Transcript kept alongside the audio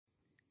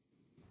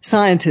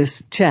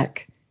Scientists,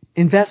 check.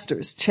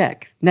 Investors,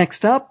 check.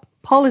 Next up,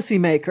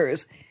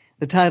 policymakers.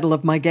 The title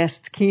of my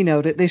guest's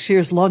keynote at this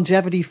year's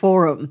Longevity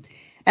Forum.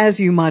 As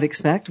you might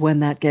expect,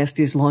 when that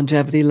guest is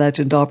longevity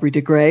legend Aubrey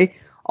de Grey,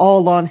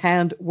 all on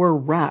hand were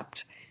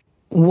wrapped.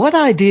 What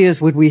ideas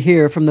would we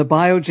hear from the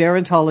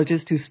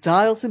biogerontologist who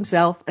styles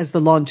himself as the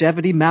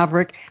longevity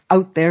maverick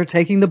out there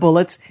taking the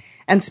bullets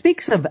and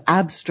speaks of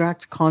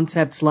abstract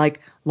concepts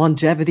like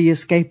longevity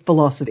escape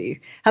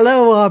velocity?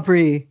 Hello,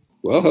 Aubrey.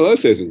 Well, hello,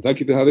 Susan. Thank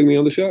you for having me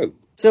on the show.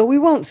 So we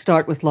won't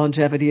start with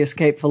longevity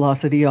escape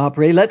velocity,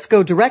 Aubrey. Let's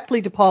go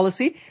directly to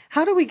policy.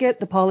 How do we get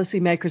the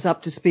policymakers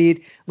up to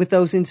speed with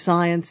those in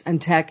science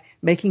and tech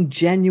making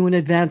genuine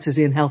advances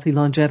in healthy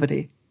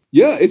longevity?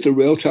 Yeah, it's a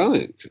real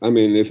challenge. I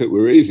mean, if it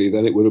were easy,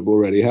 then it would have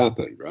already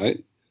happened,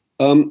 right?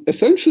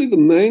 Essentially, the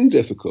main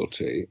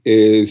difficulty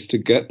is to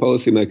get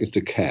policymakers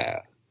to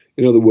care.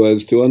 In other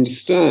words, to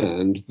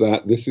understand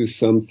that this is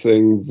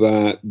something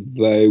that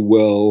they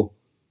will,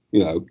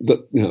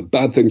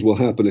 bad things will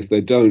happen if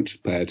they don't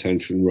pay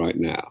attention right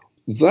now.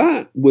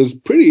 That was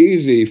pretty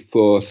easy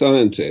for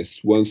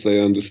scientists once they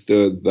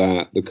understood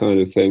that the kind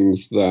of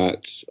things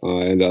that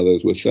I and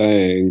others were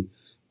saying,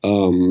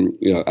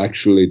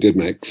 actually did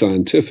make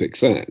scientific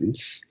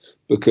sense,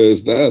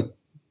 because their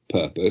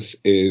purpose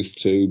is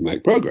to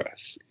make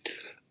progress.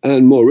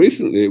 And more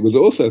recently, it was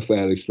also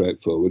fairly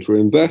straightforward for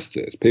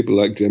investors, people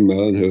like Jim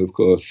Mellon, who, of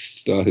course,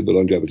 started the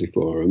Longevity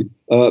Forum,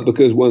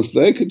 because once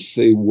they could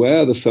see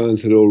where the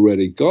science had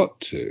already got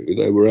to,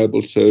 they were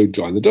able to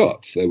join the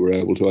dots. They were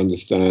able to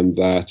understand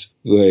that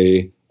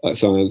the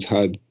science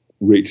had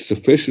reached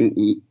sufficient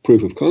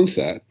proof of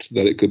concept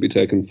that it could be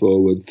taken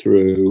forward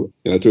through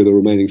the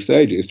remaining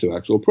stages to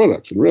actual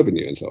products and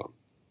revenue and so on.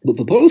 But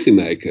for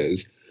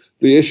policymakers,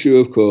 the issue,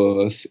 of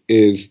course,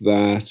 is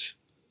that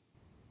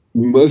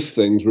most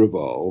things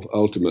revolve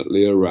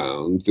ultimately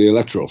around the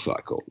electoral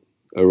cycle,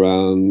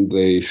 around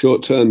the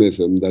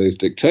short-termism that is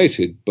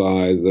dictated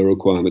by the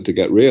requirement to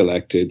get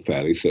re-elected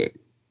fairly soon.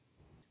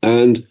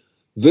 And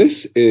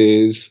this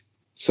is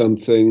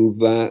something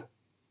that,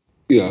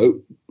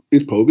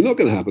 is probably not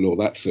going to happen all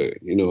that soon.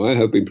 I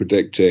have been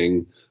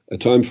predicting a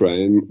time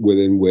frame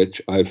within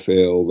which I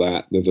feel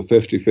that there's a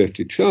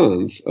 50-50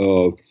 chance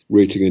of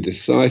reaching a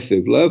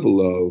decisive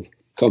level of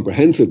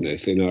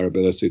comprehensiveness in our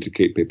ability to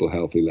keep people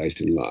healthy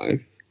late in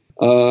life.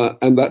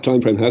 And that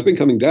time frame has been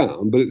coming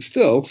down, but it's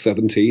still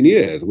 17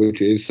 years, which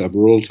is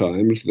several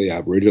times the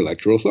average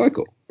electoral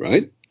cycle,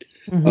 right?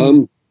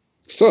 Mm-hmm.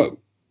 So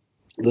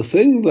the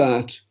thing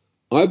that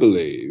I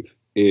believe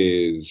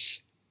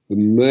is the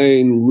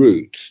main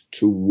route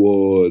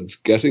towards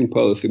getting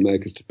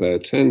policymakers to pay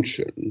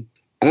attention,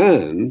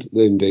 and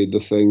indeed the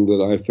thing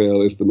that I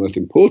feel is the most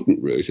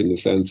important route in the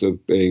sense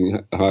of being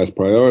the highest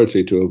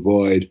priority to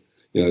avoid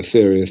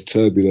serious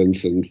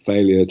turbulence and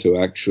failure to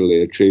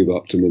actually achieve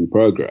optimum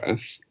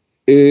progress,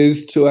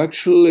 is to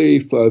actually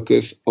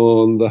focus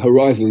on the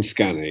horizon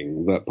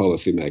scanning that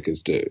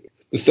policymakers do,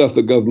 the stuff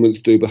that governments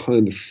do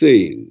behind the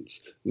scenes,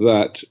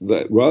 that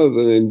rather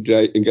than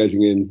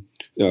engaging in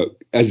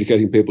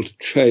educating people to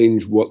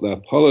change what their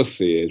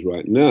policy is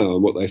right now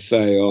and what they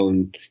say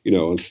on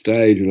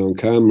stage and on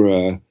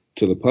camera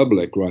to the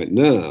public right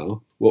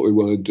now, what we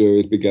want to do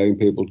is be getting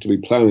people to be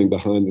planning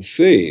behind the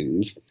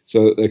scenes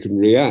so that they can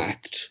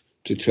react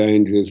to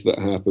changes that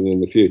happen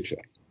in the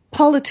future.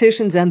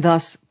 Politicians and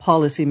thus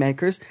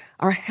policymakers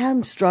are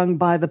hamstrung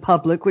by the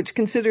public, which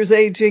considers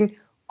aging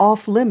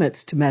off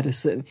limits to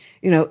medicine,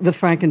 the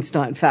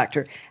Frankenstein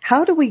factor.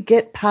 How do we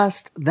get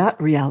past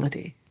that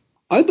reality?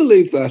 I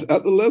believe that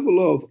at the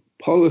level of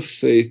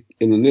policy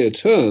in the near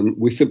term,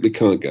 we simply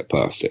can't get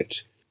past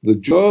it. The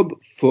job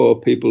for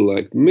people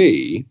like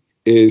me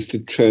is to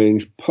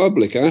change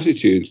public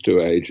attitudes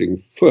to aging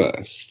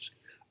first,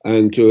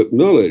 and to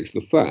acknowledge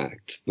the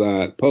fact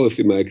that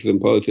policymakers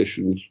and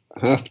politicians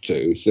have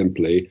to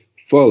simply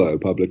follow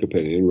public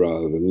opinion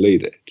rather than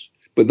lead it.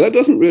 But that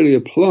doesn't really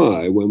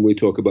apply when we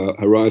talk about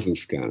horizon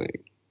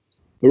scanning.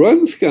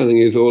 Horizon scanning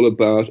is all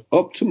about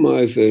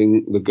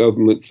optimizing the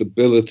government's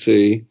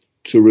ability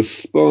to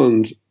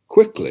respond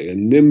quickly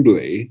and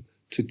nimbly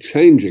to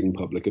changing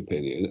public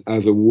opinion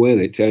as and when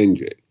it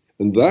changes.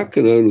 And that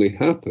can only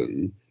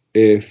happen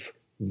if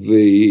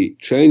the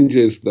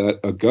changes that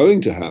are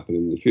going to happen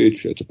in the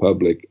future to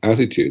public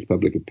attitudes,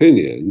 public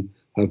opinion,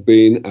 have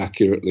been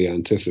accurately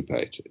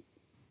anticipated.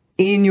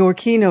 In your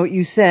keynote,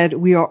 you said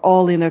we are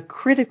all in a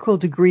critical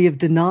degree of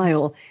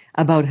denial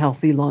about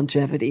healthy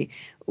longevity.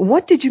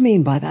 What did you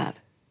mean by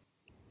that?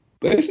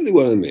 Basically,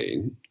 what I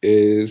mean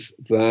is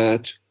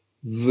that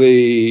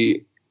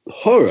the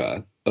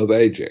horror of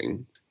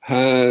aging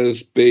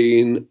has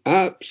been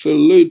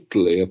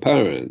absolutely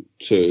apparent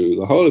to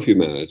the whole of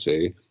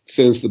humanity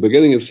since the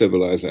beginning of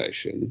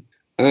civilization,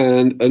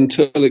 and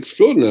until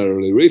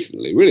extraordinarily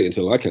recently, really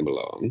until I came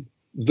along,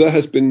 there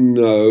has been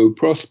no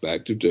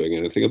prospect of doing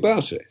anything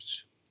about it,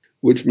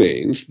 which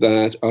means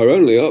that our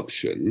only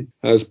option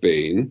has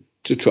been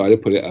to try to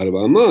put it out of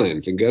our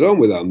minds and get on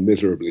with our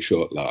miserably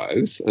short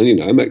lives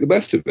and, make the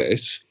best of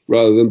it,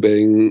 rather than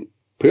being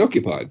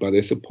preoccupied by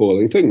this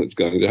appalling thing that's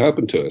going to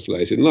happen to us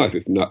late in life,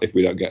 if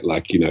we don't get,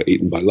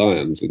 eaten by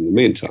lions in the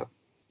meantime.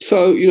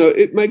 So,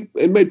 it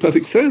made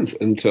perfect sense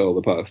until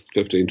the past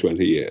 15,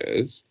 20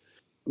 years.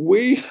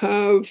 We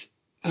have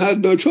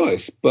had no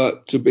choice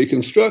but to be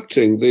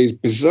constructing these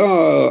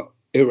bizarre,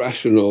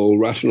 irrational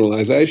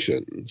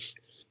rationalizations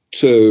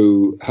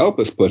to help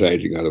us put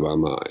aging out of our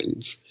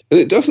minds. And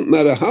it doesn't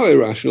matter how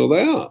irrational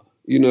they are,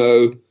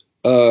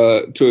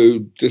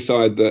 to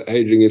decide that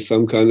aging is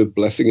some kind of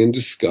blessing in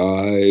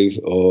disguise,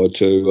 or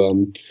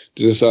to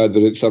decide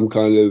that it's some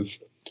kind of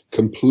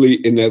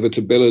complete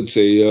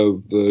inevitability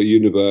of the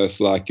universe,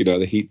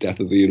 the heat death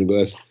of the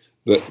universe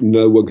that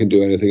no one can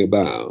do anything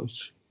about,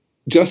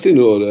 just in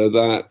order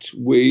that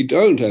we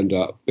don't end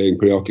up being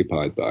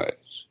preoccupied by it.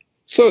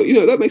 So,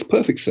 that makes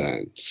perfect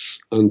sense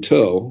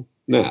until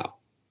now.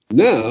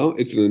 Now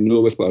it's an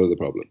enormous part of the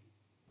problem.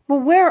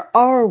 Well, where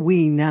are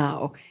we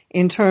now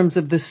in terms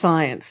of the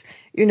science?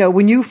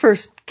 When you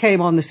first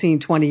came on the scene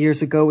 20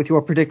 years ago with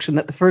your prediction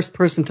that the first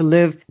person to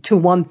live to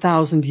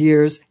 1,000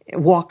 years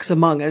walks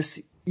among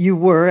us, you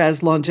were,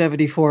 as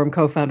Longevity Forum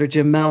co-founder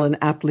Jim Mellon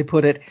aptly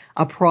put it,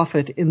 a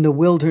prophet in the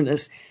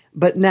wilderness.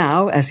 But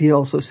now, as he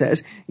also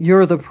says,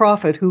 you're the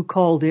prophet who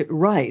called it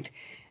right.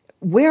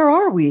 Where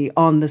are we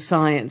on the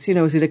science?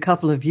 Is it a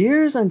couple of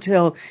years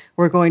until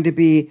we're going to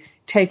be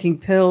taking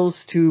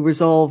pills to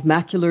resolve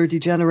macular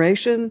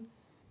degeneration?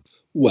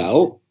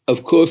 Well,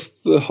 of course,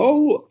 the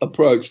whole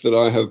approach that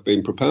I have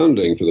been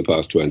propounding for the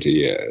past 20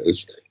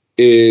 years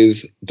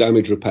is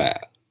damage repair.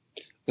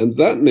 And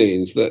that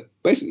means that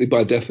basically,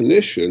 by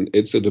definition,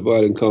 it's a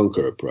divide and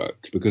conquer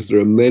approach, because there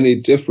are many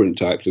different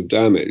types of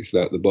damage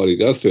that the body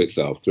does to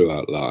itself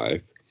throughout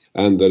life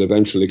and that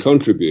eventually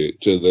contribute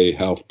to the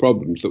health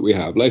problems that we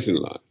have late in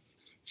life.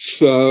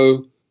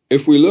 So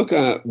if we look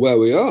at where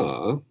we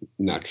are,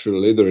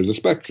 naturally, there is a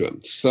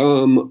spectrum.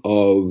 Some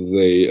of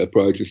the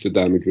approaches to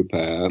damage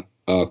repair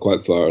are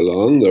quite far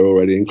along. They're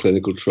already in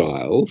clinical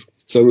trials.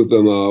 Some of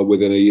them are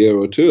within a year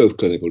or two of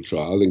clinical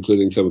trial,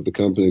 including some of the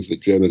companies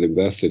that Jim has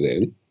invested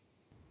in.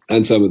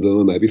 And some of them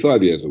are maybe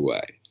 5 years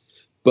away.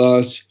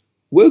 But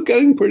we're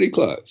getting pretty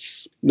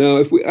close. Now,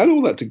 if we add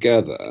all that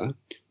together,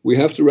 we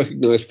have to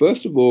recognize,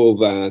 first of all,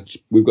 that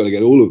we've got to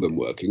get all of them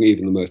working,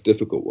 even the most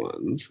difficult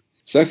ones.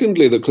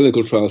 Secondly, that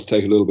clinical trials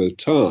take a little bit of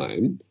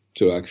time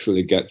to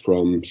actually get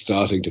from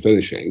starting to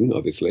finishing,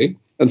 obviously.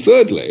 And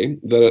thirdly,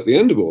 that at the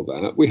end of all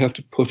that, we have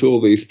to put all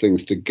these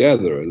things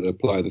together and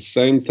apply the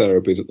same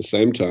therapies at the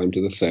same time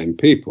to the same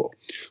people,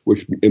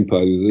 which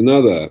imposes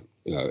another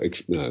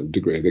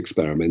degree of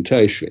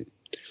experimentation.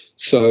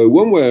 So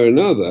one way or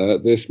another,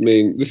 this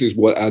is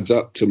what adds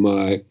up to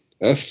my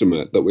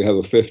estimate that we have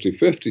a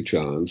 50-50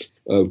 chance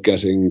of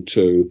getting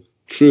to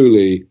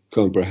truly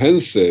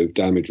comprehensive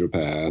damage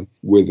repair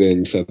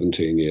within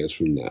 17 years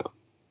from now.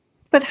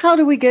 But how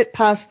do we get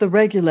past the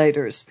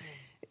regulators?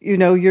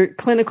 Your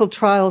clinical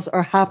trials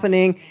are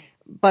happening,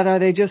 but are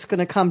they just going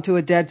to come to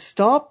a dead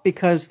stop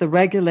because the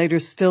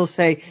regulators still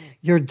say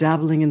you're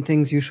dabbling in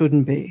things you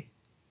shouldn't be?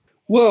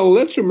 Well,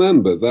 let's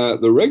remember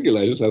that the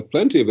regulators have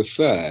plenty of a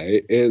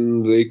say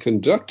in the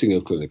conducting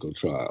of clinical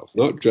trials,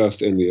 not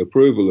just in the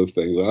approval of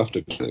things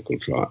after clinical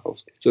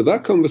trials. So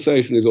that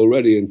conversation is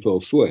already in full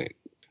swing.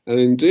 And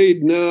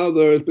indeed, now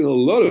there has been a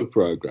lot of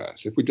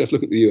progress. If we just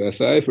look at the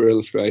USA for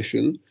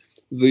illustration,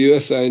 the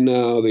USA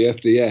now, the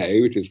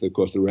FDA, which is, of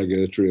course, the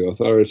regulatory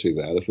authority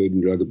there, the Food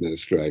and Drug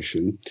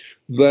Administration,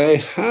 they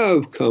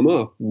have come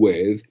up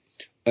with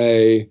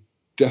a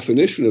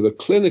definition of a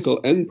clinical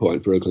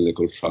endpoint for a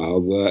clinical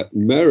trial that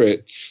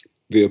merits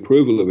the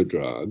approval of a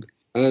drug,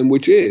 and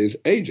which is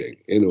aging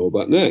in all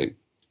but name.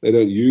 They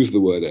don't use the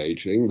word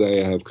aging.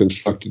 They have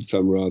constructed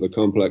some rather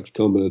complex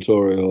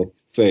combinatorial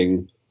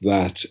thing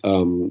that,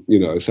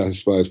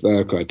 satisfies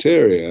their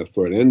criteria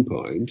for an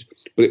endpoint,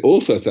 but it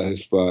also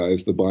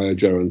satisfies the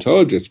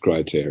biogerontologist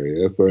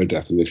criteria for a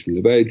definition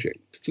of aging.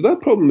 So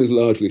that problem is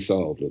largely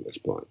solved at this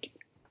point.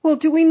 Well,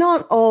 do we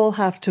not all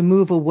have to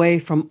move away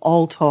from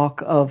all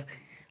talk of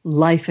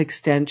life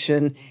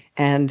extension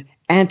and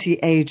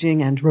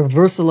anti-aging and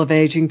reversal of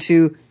aging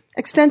to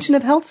extension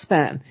of health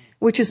span,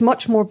 which is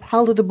much more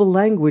palatable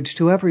language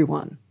to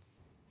everyone?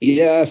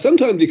 Yeah,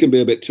 sometimes it can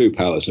be a bit too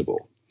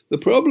palatable. The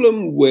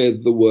problem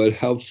with the word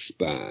health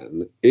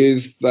span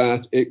is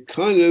that it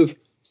kind of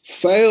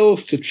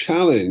fails to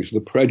challenge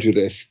the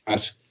prejudice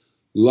that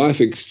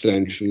life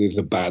extension is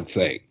a bad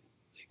thing.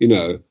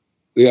 The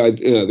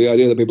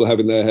idea that people have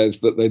in their heads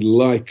that they'd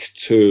like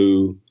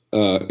to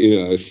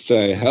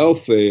stay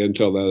healthy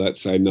until they're,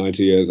 let's say,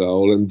 90 years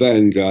old and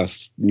then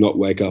just not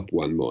wake up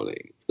one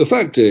morning. The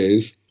fact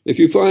is, if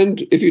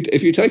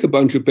you take a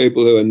bunch of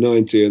people who are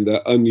 90 and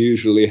they're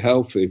unusually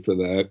healthy for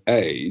their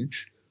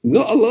age,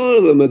 not a lot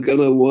of them are going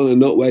to want to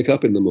not wake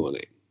up in the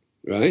morning,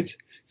 right?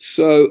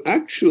 So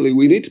actually,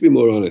 we need to be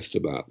more honest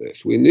about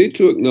this. We need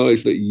to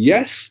acknowledge that,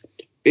 yes,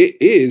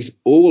 it is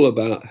all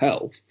about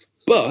health,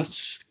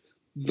 but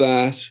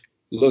that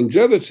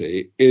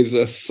longevity is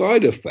a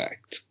side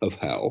effect of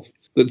health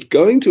that's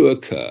going to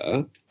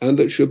occur and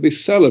that should be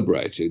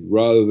celebrated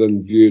rather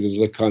than viewed as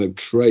a kind of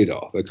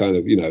trade-off, a kind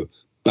of,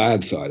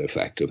 bad side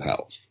effect of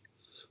health.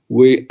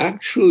 We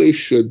actually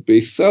should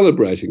be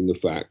celebrating the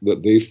fact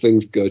that these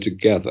things go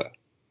together.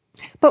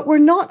 But we're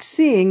not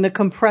seeing the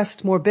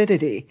compressed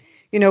morbidity.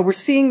 We're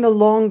seeing the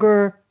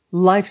longer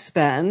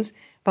lifespans,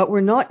 but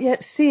we're not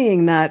yet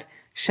seeing that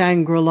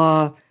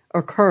Shangri-La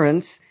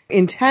occurrence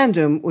in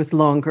tandem with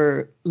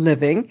longer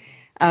living,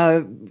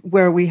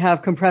 where we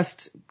have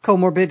compressed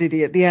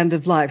comorbidity at the end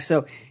of life.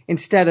 So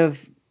instead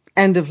of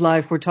end of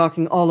life, we're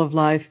talking all of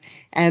life,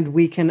 and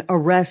we can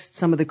arrest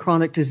some of the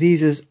chronic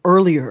diseases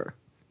earlier.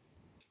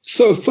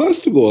 So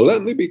first of all,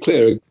 let me be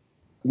clear.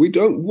 We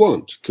don't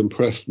want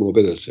compressed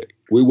morbidity.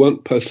 We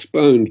want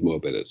postponed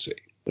morbidity.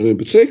 And in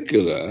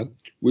particular,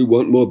 we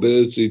want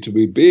morbidity to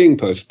be being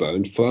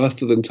postponed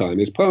faster than time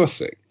is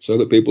passing, so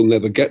that people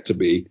never get to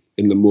be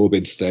in the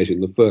morbid state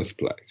in the first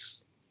place.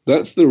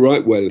 That's the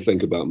right way to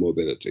think about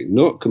morbidity,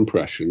 not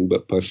compression,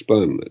 but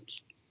postponement.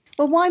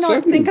 Well, why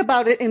not think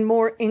about it in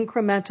more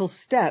incremental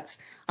steps?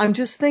 I'm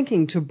just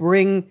thinking to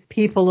bring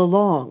people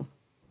along.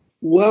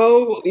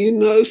 Well,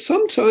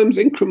 sometimes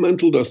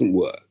incremental doesn't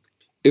work.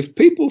 If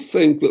people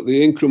think that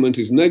the increment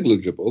is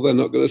negligible, they're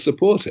not going to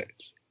support it.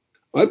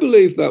 I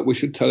believe that we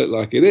should tell it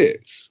like it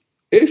is.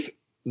 If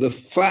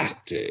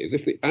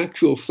the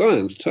actual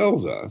science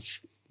tells us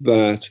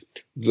that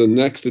the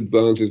next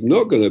advance is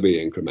not going to be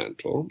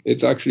incremental,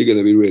 it's actually going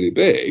to be really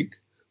big,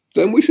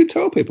 then we should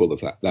tell people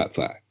that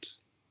fact.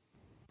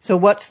 So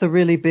what's the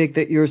really big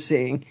that you're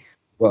seeing?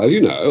 Well,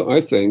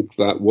 I think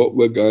that what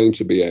we're going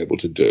to be able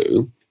to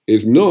do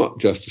is not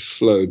just to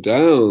slow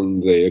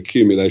down the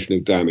accumulation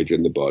of damage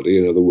in the body,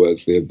 in other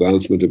words, the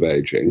advancement of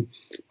aging,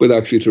 but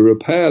actually to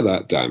repair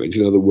that damage,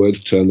 in other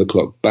words, turn the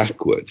clock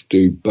backwards,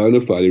 do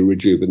bona fide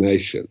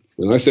rejuvenation.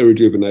 When I say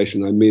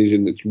rejuvenation, I mean it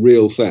in its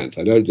real sense.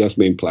 I don't just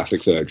mean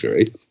plastic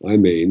surgery. I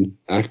mean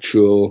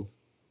actual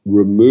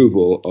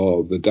removal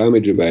of the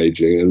damage of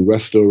aging and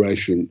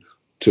restoration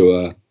to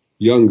a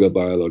younger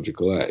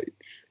biological age.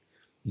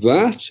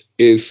 That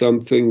is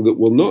something that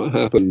will not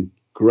happen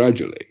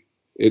gradually.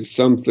 It's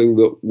something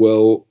that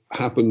will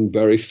happen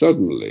very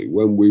suddenly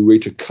when we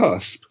reach a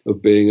cusp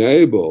of being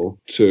able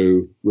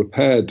to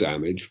repair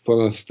damage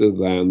faster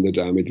than the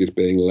damage is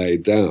being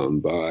laid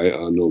down by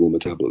our normal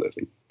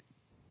metabolism.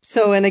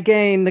 So, and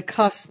again, the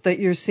cusp that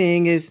you're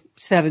seeing is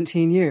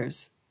 17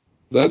 years.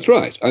 That's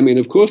right. I mean,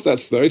 of course,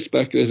 that's a very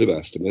speculative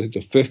estimate.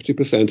 It's a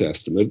 50%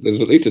 estimate.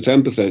 There's at least a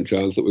 10%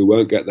 chance that we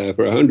won't get there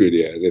for 100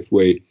 years if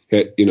we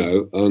hit,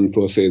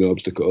 unforeseen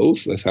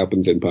obstacles. This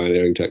happens in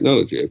pioneering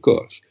technology, of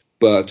course.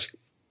 But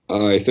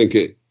I think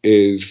it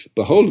is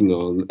beholden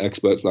on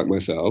experts like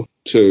myself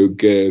to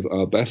give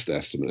our best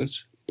estimate,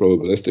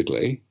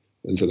 probabilistically,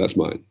 and so that's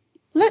mine.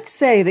 Let's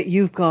say that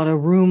you've got a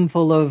room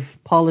full of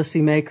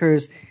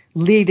policymakers,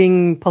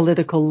 leading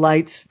political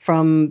lights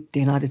from the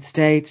United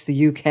States,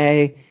 the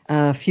UK,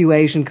 a few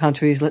Asian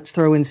countries, let's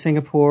throw in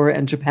Singapore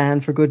and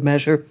Japan for good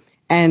measure,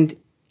 and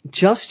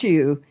just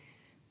you.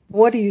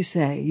 What do you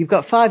say? You've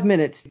got 5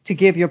 minutes to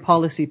give your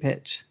policy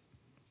pitch.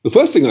 The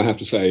first thing I have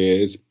to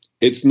say is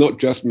it's not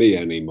just me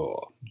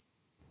anymore.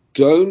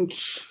 Don't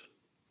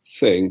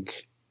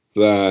think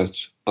that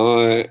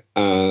I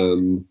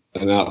am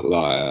an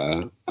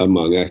outlier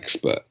among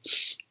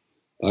experts.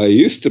 I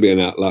used to be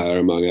an outlier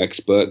among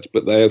experts,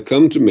 but they have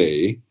come to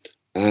me,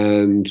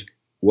 and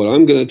what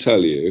I'm going to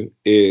tell you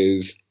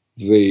is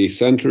the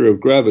center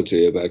of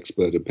gravity of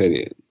expert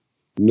opinion,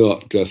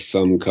 not just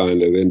some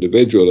kind of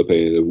individual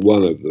opinion of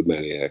one of the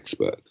many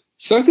experts.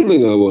 Second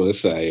thing I want to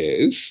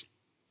say is,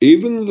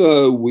 even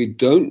though we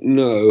don't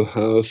know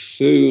how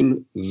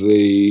soon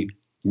the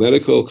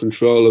medical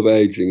control of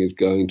aging is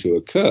going to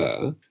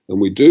occur, and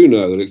we do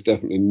know that it's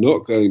definitely not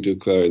going to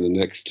occur in the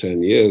next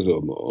 10 years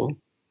or more,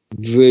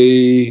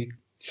 the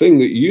thing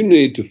that you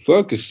need to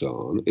focus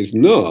on is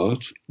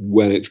not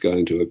when it's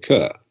going to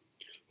occur.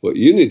 What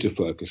you need to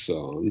focus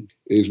on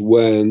is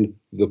when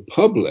the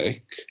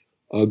public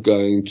are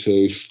going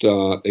to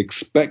start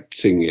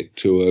expecting it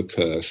to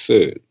occur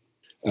soon,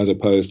 as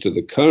opposed to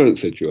the current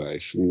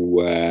situation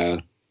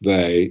where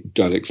they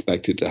don't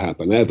expect it to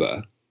happen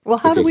ever. Well,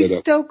 how do we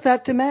stoke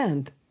that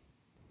demand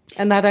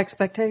and that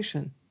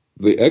expectation?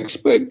 The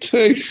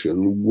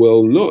expectation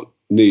will not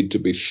need to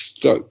be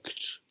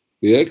stoked.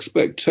 The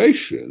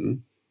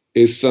expectation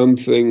is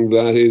something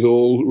that is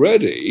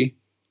already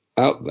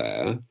out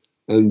there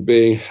and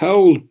being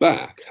held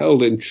back,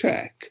 held in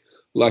check,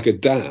 like a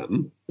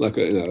dam, like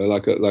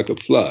a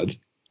flood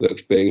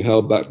that's being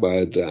held back by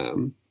a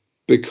dam,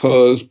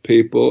 because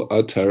people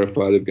are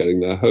terrified of getting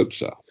their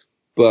hopes up.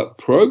 But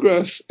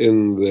progress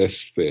in this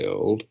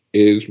field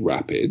is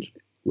rapid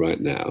right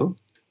now,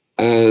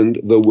 and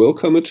there will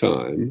come a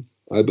time,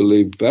 I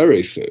believe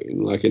very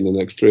soon, like in the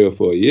next 3 or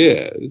 4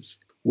 years,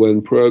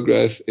 when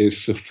progress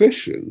is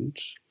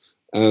sufficient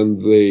and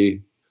the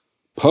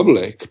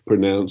public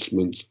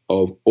pronouncements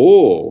of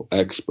all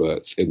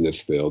experts in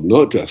this field,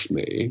 not just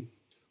me,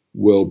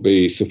 will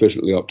be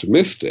sufficiently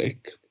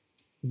optimistic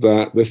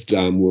that this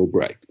dam will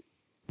break.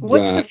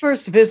 What's the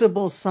first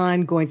visible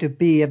sign going to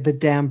be of the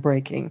dam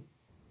breaking?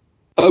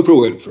 Oprah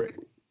Winfrey.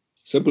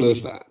 Simple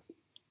as that.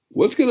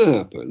 What's going to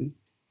happen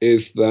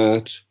is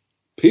that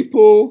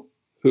people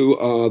who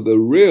are the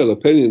real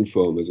opinion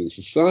formers in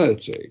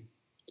society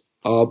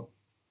are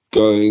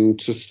going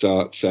to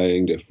start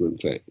saying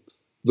different things.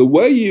 The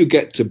way you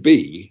get to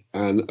be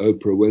an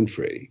Oprah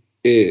Winfrey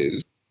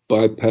is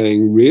by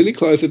paying really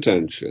close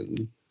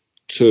attention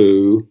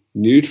to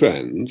new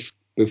trends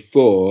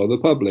before the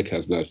public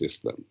has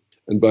noticed them,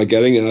 and by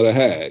getting out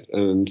ahead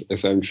and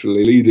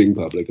essentially leading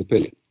public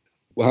opinion.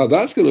 Well, how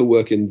that's going to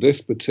work in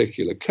this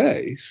particular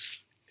case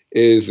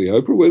is the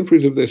Oprah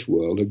Winfreys of this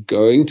world are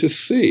going to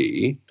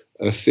see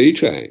a sea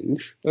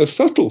change, a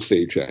subtle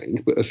sea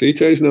change, but a sea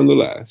change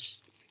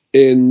nonetheless,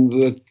 in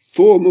the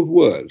form of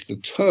words, the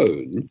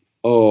tone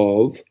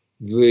of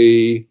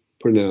the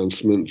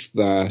pronouncements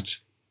that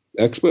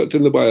experts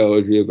in the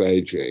biology of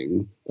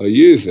aging are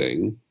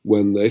using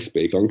when they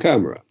speak on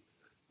camera.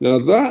 Now,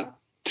 that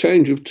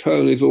change of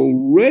tone is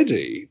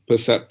already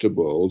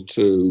perceptible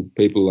to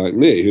people like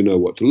me who know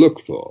what to look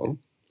for.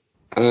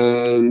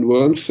 And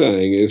what I'm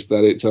saying is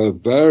that it's a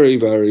very,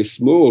 very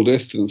small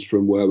distance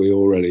from where we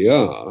already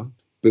are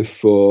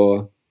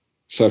before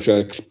such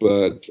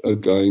experts are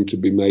going to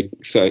be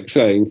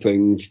saying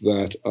things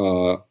that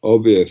are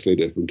obviously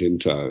different in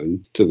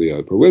tone to the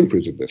Oprah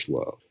Winfreys of this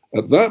world.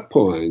 At that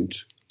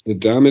point, the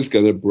dam is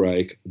going to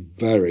break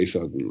very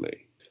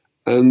suddenly.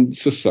 And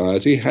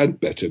society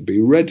had better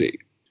be ready.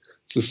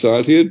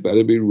 Society had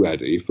better be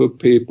ready for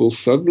people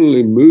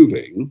suddenly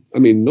moving, I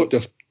mean, not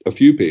just a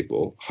few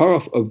people,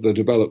 half of the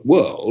developed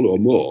world or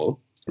more,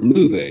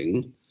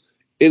 moving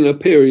in a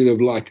period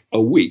of like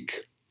a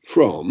week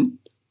from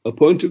a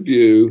point of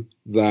view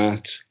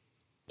that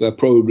they're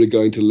probably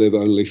going to live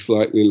only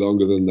slightly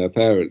longer than their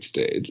parents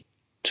did,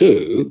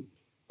 to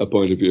a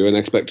point of view, an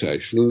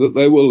expectation that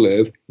they will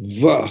live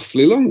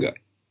vastly longer,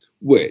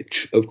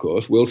 which, of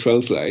course, will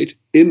translate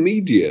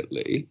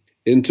immediately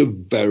into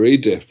very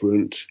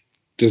different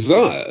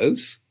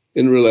desires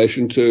in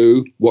relation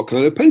to what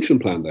kind of pension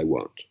plan they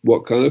want,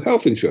 what kind of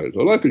health insurance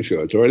or life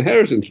insurance or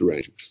inheritance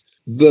arrangements,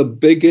 the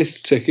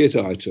biggest ticket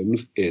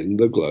items in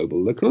the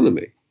global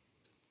economy.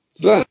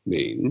 That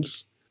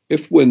means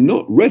if we're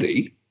not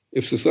ready,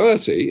 if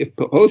society, if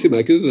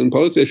policymakers and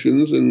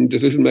politicians and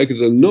decision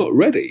makers are not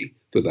ready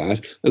for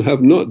that and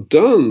have not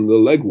done the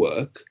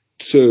legwork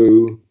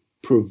to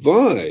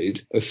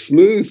provide a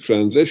smooth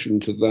transition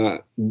to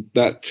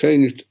that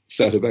changed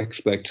set of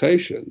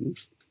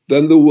expectations,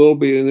 then there will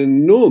be an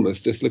enormous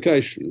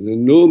dislocation, an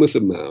enormous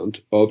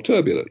amount of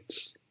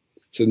turbulence.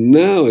 So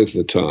now is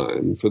the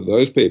time for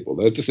those people,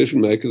 those decision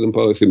makers and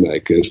policy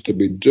makers, to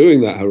be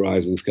doing that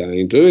horizon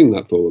scanning, doing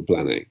that forward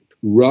planning,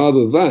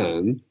 rather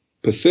than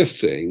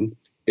persisting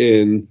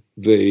in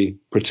the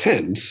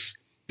pretense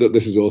that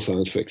this is all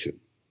science fiction.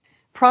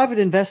 Private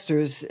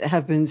investors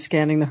have been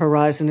scanning the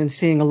horizon and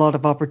seeing a lot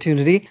of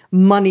opportunity.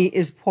 Money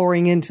is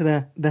pouring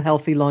into the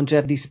healthy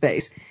longevity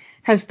space.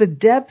 Has the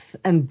depth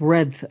and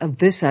breadth of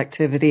this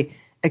activity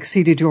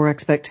exceeded your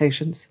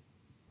expectations?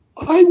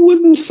 I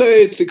wouldn't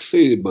say it's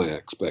exceeded my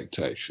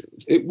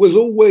expectations. It was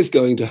always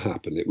going to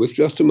happen. It was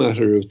just a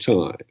matter of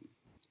time.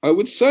 I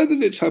would say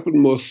that it's happened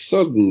more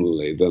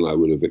suddenly than I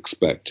would have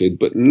expected,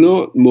 but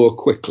not more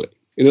quickly.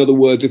 In other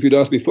words, if you'd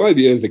asked me 5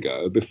 years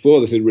ago,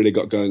 before this had really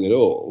got going at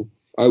all,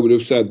 I would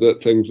have said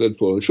that things had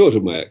fallen short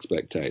of my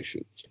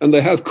expectations. And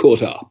they have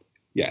caught up,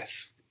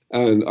 yes.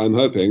 And I'm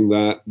hoping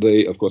that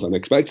of course I'm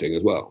expecting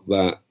as well,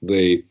 that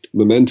the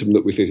momentum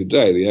that we see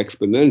today, the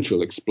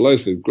exponential,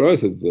 explosive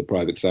growth of the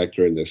private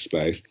sector in this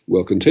space,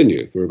 will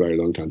continue for a very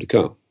long time to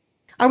come.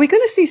 Are we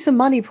going to see some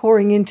money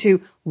pouring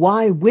into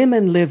why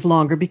women live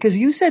longer? Because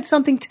you said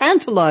something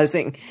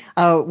tantalizing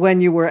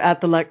when you were at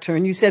the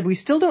lectern. You said we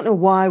still don't know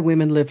why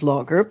women live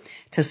longer.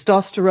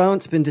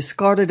 Testosterone's been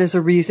discarded as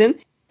a reason.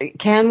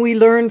 Can we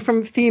learn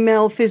from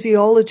female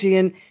physiology?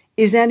 And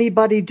is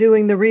anybody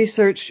doing the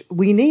research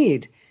we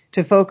need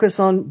to focus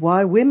on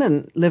why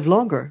women live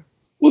longer?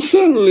 Well,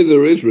 certainly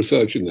there is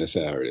research in this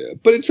area,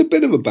 but it's a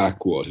bit of a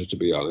backwater, to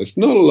be honest.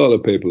 Not a lot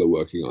of people are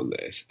working on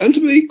this. And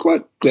to be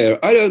quite clear,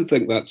 I don't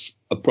think that's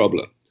a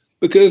problem.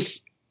 Because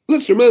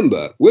let's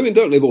remember, women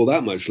don't live all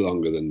that much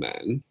longer than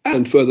men.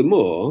 And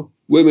furthermore,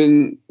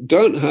 women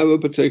don't have a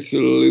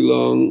particularly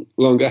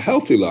longer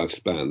healthy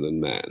lifespan than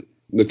men,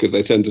 because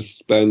they tend to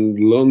spend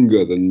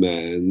longer than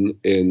men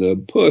in a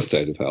poor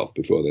state of health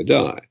before they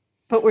die.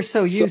 But we're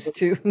so used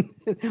to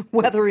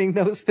weathering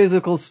those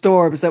physical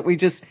storms that we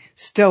just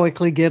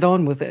stoically get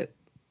on with it.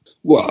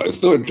 Well,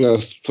 it's not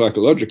just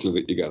psychologically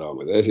that you get on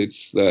with it.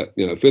 It's that,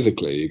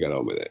 physically you get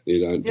on with it.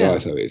 You don't die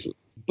so easily.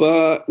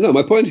 But no,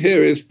 my point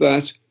here is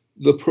that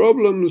the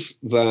problems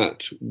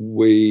that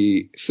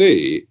we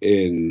see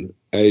in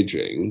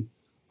aging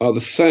are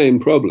the same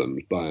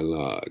problems, by and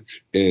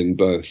large, in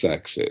both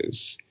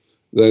sexes.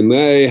 They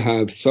may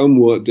have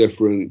somewhat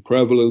different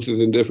prevalences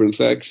in different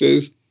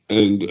sexes,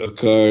 and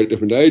occur at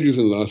different ages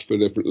and last for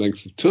different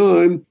lengths of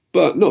time,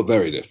 but not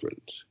very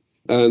different.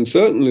 And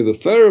certainly the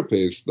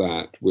therapies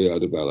that we are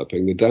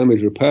developing, the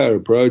damage repair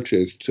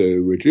approaches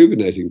to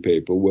rejuvenating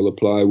people, will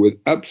apply with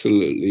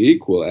absolutely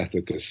equal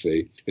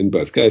efficacy in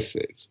both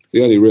cases.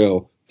 The only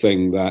real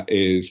thing that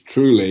is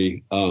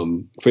truly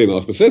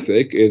female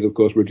specific is, of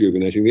course,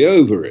 rejuvenating the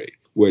ovary,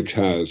 which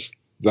has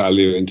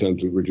value in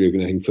terms of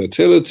rejuvenating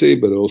fertility,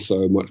 but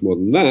also much more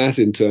than that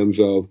in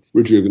terms of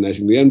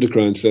rejuvenating the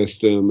endocrine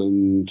system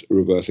and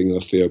reversing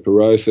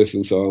osteoporosis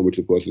and so on, which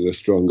of course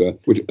is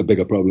a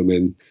bigger problem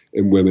in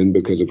women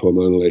because of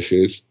hormonal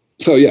issues.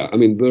 So yeah, I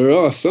mean, there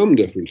are some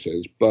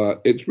differences,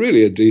 but it's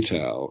really a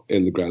detail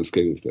in the grand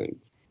scheme of things.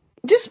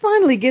 Just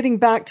finally getting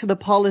back to the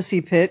policy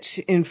pitch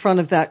in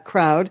front of that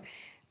crowd,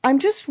 I'm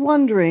just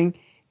wondering,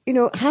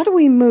 how do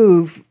we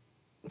move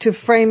to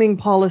framing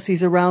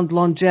policies around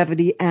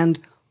longevity and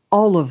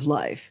all of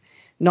life,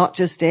 not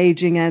just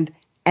aging and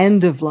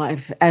end of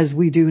life as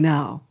we do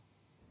now?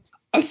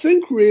 I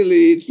think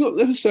really it's not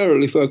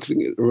necessarily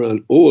focusing it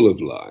around all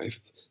of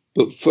life,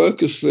 but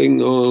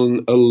focusing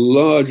on a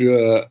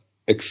larger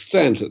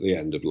extent at the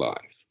end of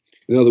life.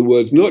 In other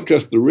words, not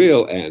just the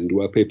real end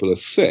where people are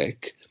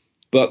sick,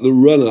 but the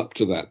run up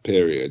to that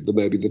period,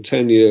 maybe the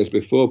 10 years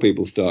before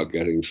people start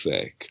getting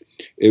sick,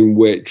 in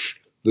which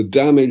the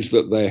damage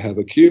that they have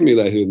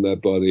accumulated in their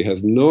body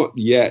has not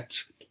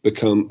yet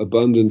become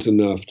abundant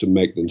enough to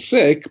make them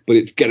sick, but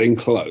it's getting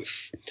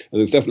close. And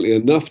there's definitely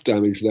enough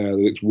damage there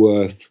that it's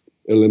worth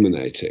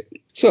eliminating.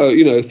 So,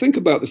 think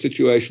about the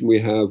situation we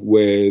have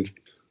with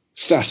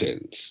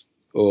statins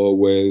or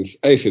with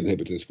ACE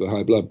inhibitors for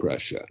high blood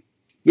pressure.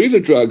 These are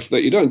drugs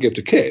that you don't give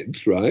to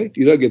kids, right?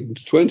 You don't give them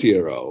to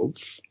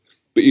 20-year-olds,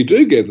 but you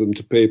do give them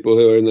to people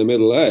who are in their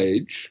middle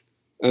age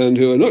and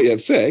who are not yet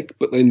sick,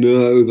 but they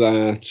know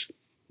that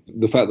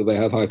the fact that they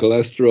have high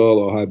cholesterol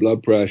or high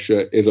blood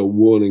pressure is a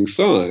warning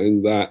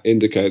sign that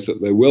indicates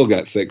that they will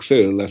get sick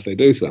soon unless they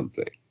do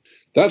something.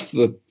 That's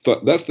the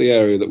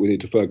area that we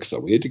need to focus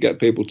on. We need to get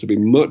people to be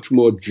much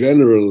more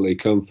generally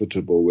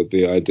comfortable with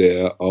the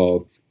idea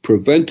of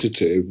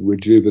preventative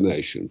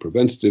rejuvenation,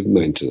 preventative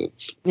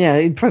maintenance.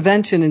 Yeah,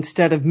 prevention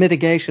instead of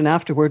mitigation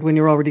afterward when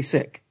you're already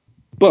sick.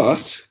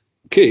 But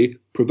key,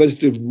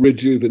 preventative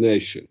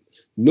rejuvenation,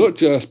 not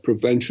just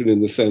prevention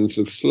in the sense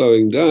of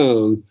slowing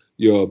down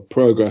your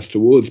progress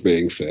towards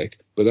being sick,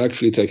 but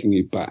actually taking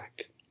you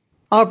back.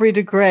 Aubrey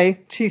de Grey,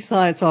 Chief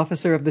Science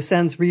Officer of the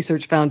SENS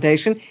Research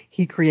Foundation,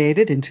 he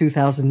created in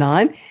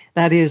 2009.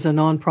 That is a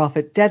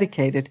nonprofit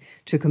dedicated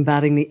to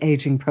combating the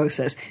aging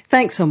process.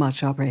 Thanks so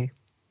much, Aubrey.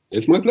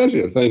 It's my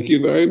pleasure. Thank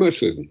you very much,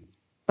 Susan.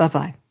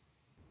 Bye-bye.